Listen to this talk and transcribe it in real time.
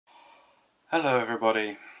Hello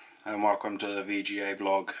everybody, and welcome to the VGA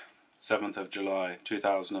vlog, 7th of July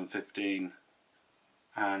 2015.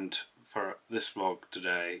 And for this vlog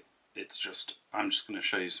today, I'm just going to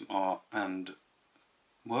show you some art and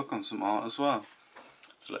work on some art as well.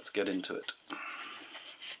 So let's get into it.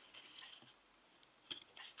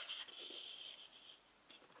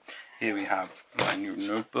 Here we have my new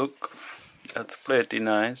notebook. That's pretty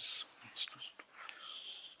nice.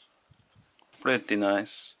 Pretty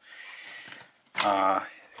nice.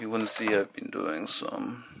 You can see I've been doing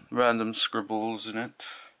some random scribbles in it,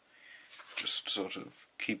 just sort of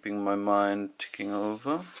keeping my mind ticking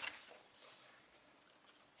over.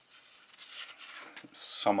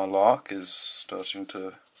 Summer lark is starting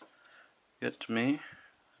to get to me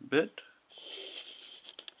a bit.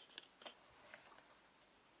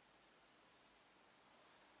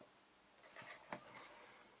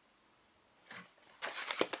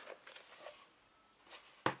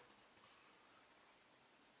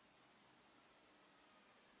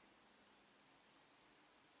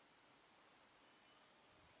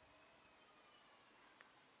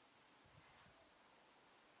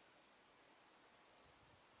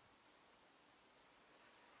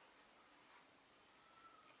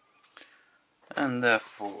 And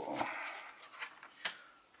therefore,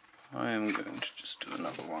 I am going to just do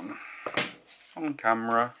another one on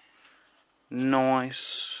camera,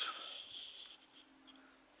 nice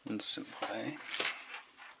and simply.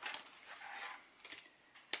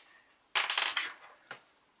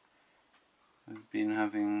 I've been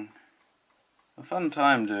having a fun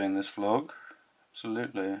time doing this vlog,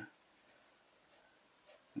 absolutely.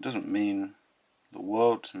 It doesn't mean the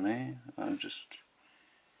world to me, I'm just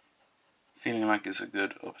feeling like it's a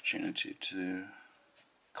good opportunity to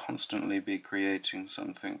constantly be creating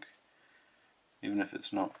something, even if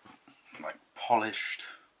it's not like polished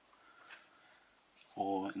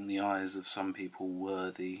or in the eyes of some people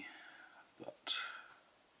worthy, but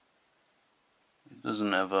it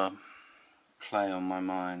doesn't ever play on my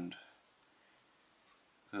mind,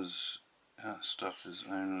 because that stuff is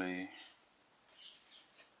only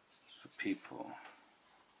for people.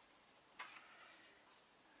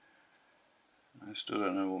 I still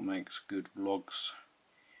don't know what makes good vlogs.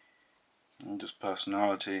 Just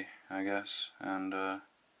personality, I guess, and I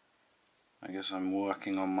guess I'm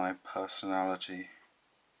working on my personality,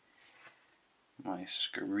 my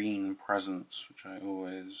screen presence, which I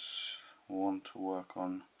always want to work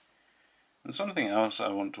on. And something else I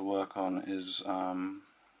want to work on is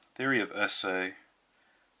theory of essay.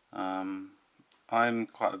 I'm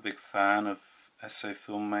quite a big fan of essay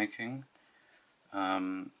filmmaking.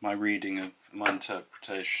 My reading of, my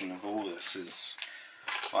interpretation of all this is,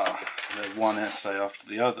 well, they're one essay after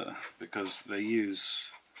the other, because they use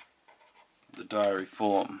the diary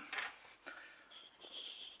form.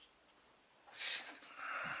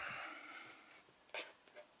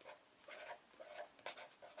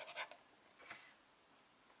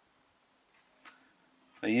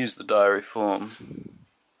 They use the diary form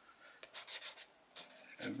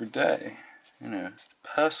every day, you know, it's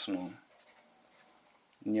personal.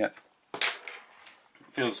 And yet, it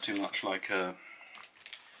feels too much like a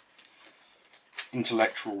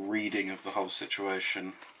intellectual reading of the whole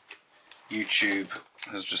situation. YouTube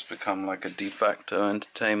has just become like a de facto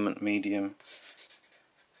entertainment medium.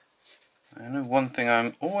 I know one thing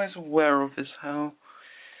I'm always aware of is how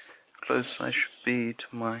close I should be to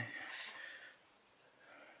my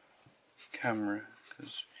camera,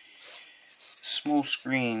 because small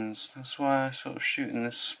screens, that's why I sort of shoot in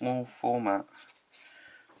this small format.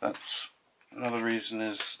 That's another reason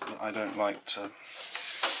is that I don't like to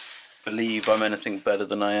believe I'm anything better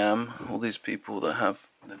than I am. All these people that have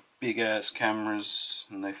the big ass cameras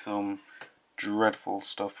and they film dreadful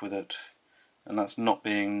stuff with it, and that's not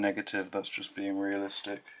being negative, that's just being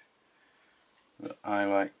realistic. But I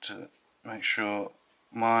like to make sure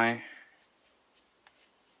my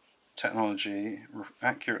technology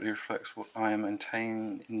accurately reflects what I am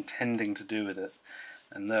intending to do with it,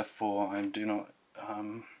 and therefore I do not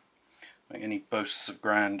make any boasts of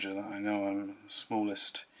grandeur. I know I'm the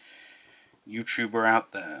smallest YouTuber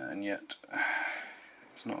out there, and yet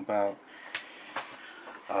it's not about,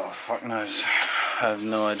 oh fuck knows, I have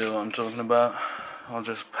no idea what I'm talking about. I'll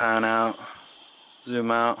just pan out,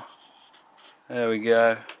 zoom out, there we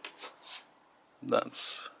go.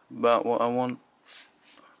 That's about what I want.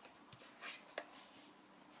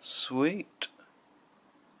 Sweet.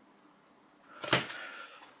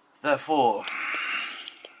 Therefore,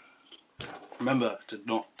 remember to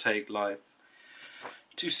not take life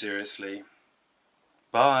too seriously.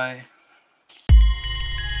 Bye.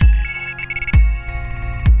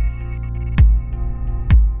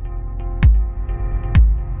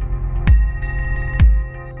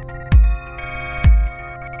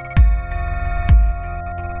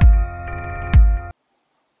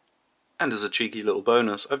 And as a cheeky little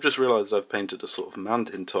bonus, I've just realised I've painted a sort of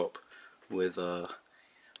mountain top with a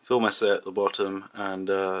film essay at the bottom and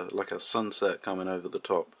like a sunset coming over the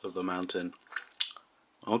top of the mountain.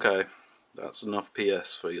 Okay, that's enough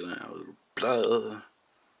PS for you now. Blah.